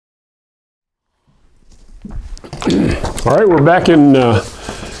All right, we're back in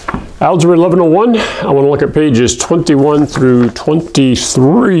Algebra 1101. I want to look at pages 21 through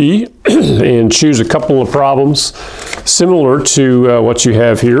 23 and choose a couple of problems similar to what you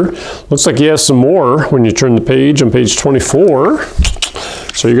have here. Looks like you have some more when you turn the page on page 24.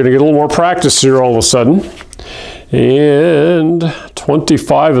 So you're going to get a little more practice here all of a sudden. And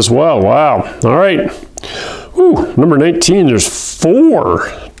 25 as well. Wow. All right. Whew, number 19, there's 4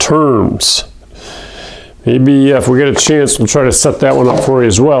 terms. Maybe if we get a chance, we'll try to set that one up for you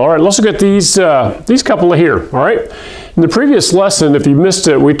as well. All right, let's look at these couple of here, all right? In the previous lesson, if you missed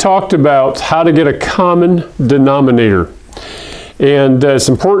it, we talked about how to get a common denominator. And it's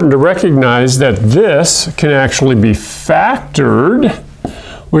important to recognize that this can actually be factored,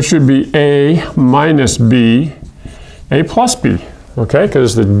 which would be a minus b, a plus b, okay?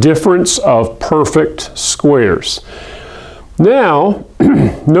 Because the difference of perfect squares. Now,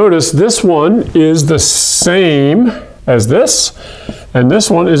 notice this one is the same as this, and this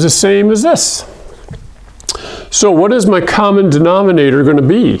one is the same as this. So what is my common denominator going to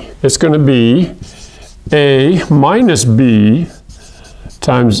be? It's going to be a minus b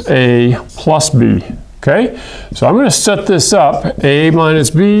times a plus b, okay? So I'm going to set this up, a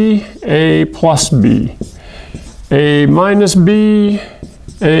minus b, a plus b, a minus b,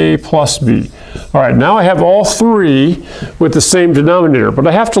 a plus b. All right, now I have all 3 with the same denominator, but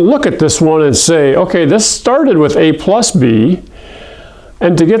I have to look at this one and say, okay, this started with a plus b,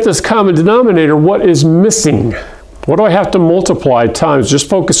 and to get this common denominator, what is missing? What do I have to multiply times? Just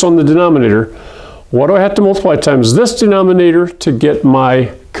focus on the denominator. What do I have to multiply times this denominator to get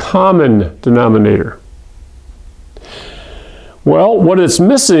my common denominator? Well, what it's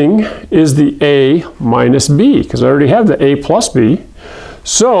missing is the a minus b, because I already have the a plus b.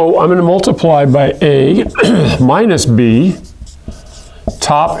 So I'm going to multiply by a minus b,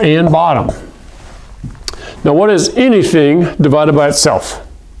 top and bottom. Now what is anything divided by itself?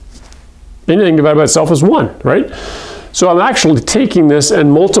 Anything divided by itself is 1, right? So I'm actually taking this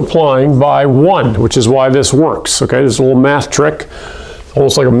and multiplying by 1, which is why this works, okay? There's a little math trick,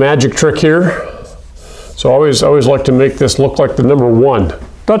 almost like a magic trick here. So I always like to make this look like the number 1.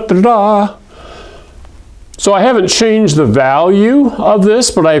 Da-da-da! So I haven't changed the value of this,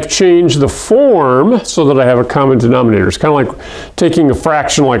 but I've changed the form so that I have a common denominator. It's kind of like taking a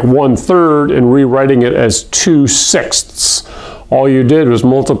fraction like 1/3 and rewriting it as 2/6. All you did was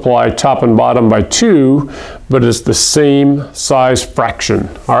multiply top and bottom by 2, but it's the same size fraction,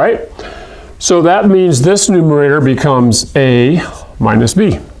 all right? So that means this numerator becomes a minus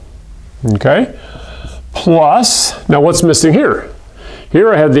b, okay? Plus, now what's missing here?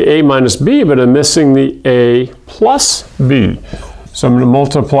 Here I have the a minus b, but I'm missing the a plus b. So I'm going to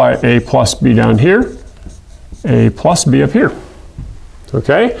multiply a plus b down here, a plus b up here.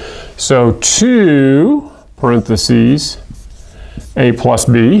 Okay? So 2 parentheses a plus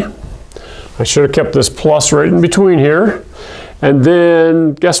b. I should have kept this plus right in between here. And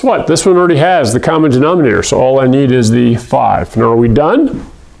then guess what? This one already has the common denominator, so all I need is the 5. Now are we done?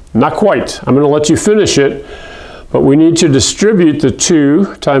 Not quite. I'm going to let you finish it. But we need to distribute the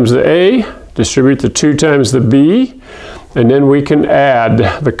 2 times the a, distribute the 2 times the b, and then we can add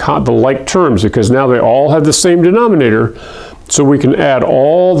the like terms, because now they all have the same denominator, so we can add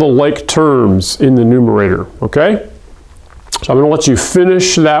all the like terms in the numerator, okay? So I'm going to let you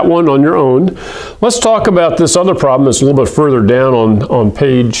finish that one on your own. Let's talk about this other problem. It's a little bit further down on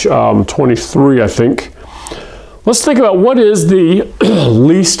page 23, I think. Let's think about what is the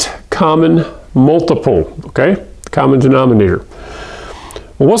least common multiple, okay? Common denominator.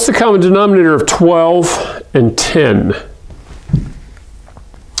 Well, what's the common denominator of 12 and 10?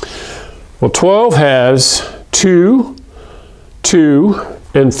 Well, 12 has 2, 2,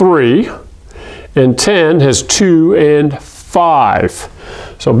 and 3, and 10 has 2 and 5.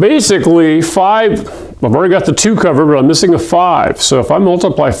 So basically 5, I've already got the 2 covered, but I'm missing a 5. So if I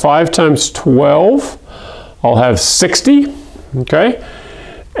multiply 5 times 12, I'll have 60, okay?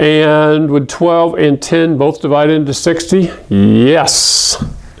 And would 12 and 10 both divide into 60? Yes.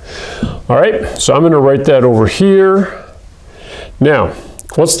 All right, so I'm going to write that over here. Now,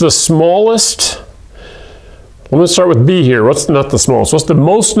 what's the smallest? I'm going to start with b here. What's not the smallest? What's the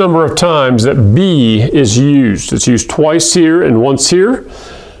most number of times that b is used? It's used twice here and once here.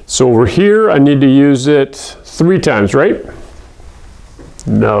 So over here, I need to use it 3 times, right?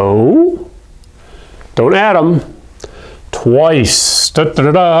 No. Don't add them. Twice.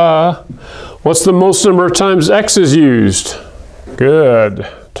 Da-da-da-da. What's the most number of times x is used? Good.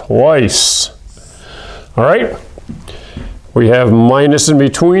 Twice. All right. We have minus in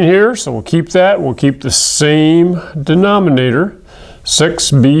between here, so we'll keep that. We'll keep the same denominator.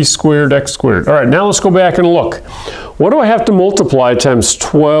 6b squared x squared. All right, now let's go back and look. What do I have to multiply times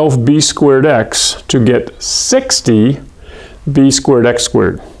 12b squared x to get 60b squared x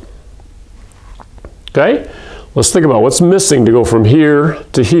squared? Okay, let's think about what's missing to go from here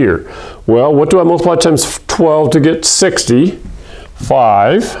to here. Well, what do I multiply times 12 to get 60?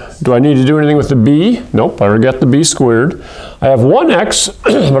 5. Do I need to do anything with the b? Nope, I already got the b squared. I have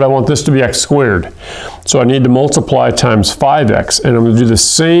 1x, but I want this to be x squared. So I need to multiply times 5x, and I'm going to do the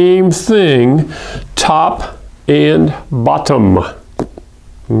same thing top and bottom.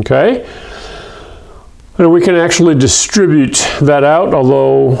 Okay? And we can actually distribute that out,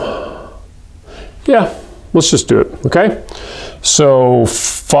 although, yeah, let's just do it, okay? So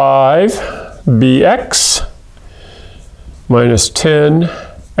 5bx minus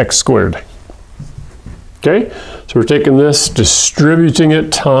 10x squared. Okay, so we're taking this, distributing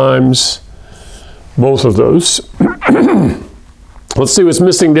it times both of those. Let's see what's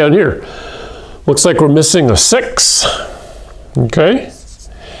missing down here. Looks like we're missing a 6. Okay,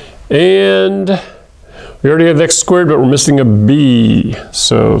 and we already have x squared, but we're missing a b.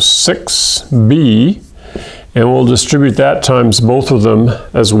 So 6b, and we'll distribute that times both of them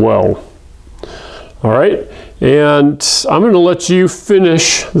as well. All right. And I'm going to let you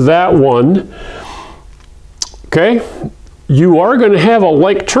finish that one. Okay, you are going to have a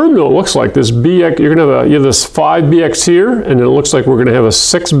like term though. It looks like this bx, you're going to have you have this 5bx here, and it looks like we're going to have a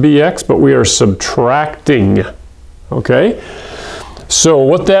 6bx, but we are subtracting. Okay, so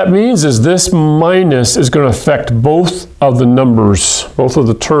what that means is this minus is going to affect both of the numbers, both of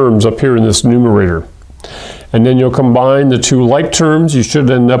the terms up here in this numerator. And then you'll combine the two like terms. You should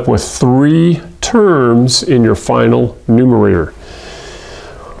end up with 3 terms in your final numerator.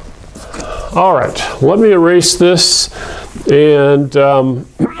 All right, let me erase this, and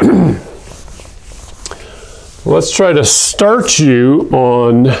let's try to start you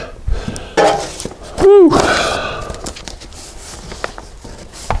on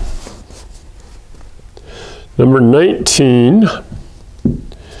number 19.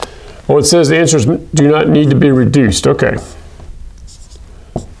 Oh, it says the answers do not need to be reduced. Okay.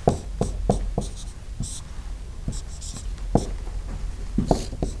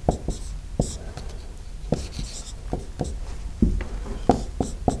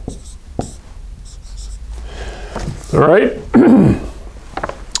 All right.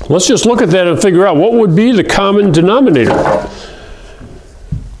 Let's just look at that and figure out what would be the common denominator.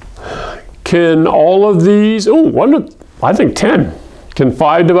 Can all of these, I think 10. Can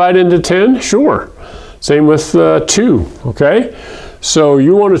 5 divide into 10? Sure. Same with 2, okay? So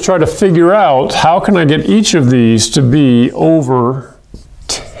you want to try to figure out how can I get each of these to be over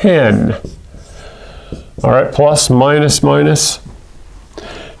 10. All right, plus, minus, minus.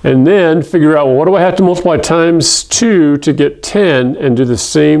 And then figure out, well, what do I have to multiply times 2 to get 10, and do the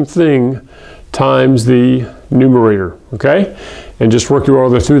same thing times the numerator, okay? And just work your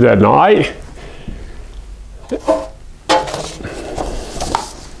way through that. Now,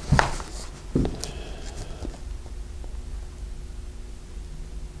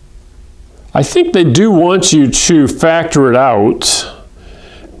 I think they do want you to factor it out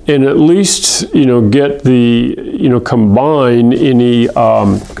and at least, get the, combine any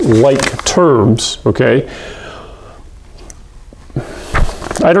like terms, okay?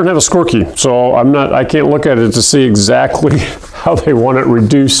 I don't have a score key, so I can't look at it to see exactly how they want it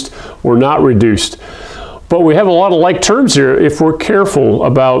reduced or not reduced. But we have a lot of like terms here if we're careful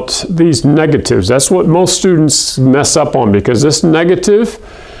about these negatives. That's what most students mess up on, because this negative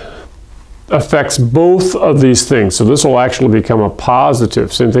affects both of these things. So this will actually become a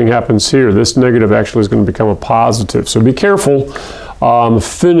positive. Same thing happens here. This negative actually is going to become a positive. So be careful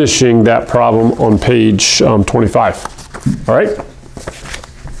finishing that problem on page 25. All right.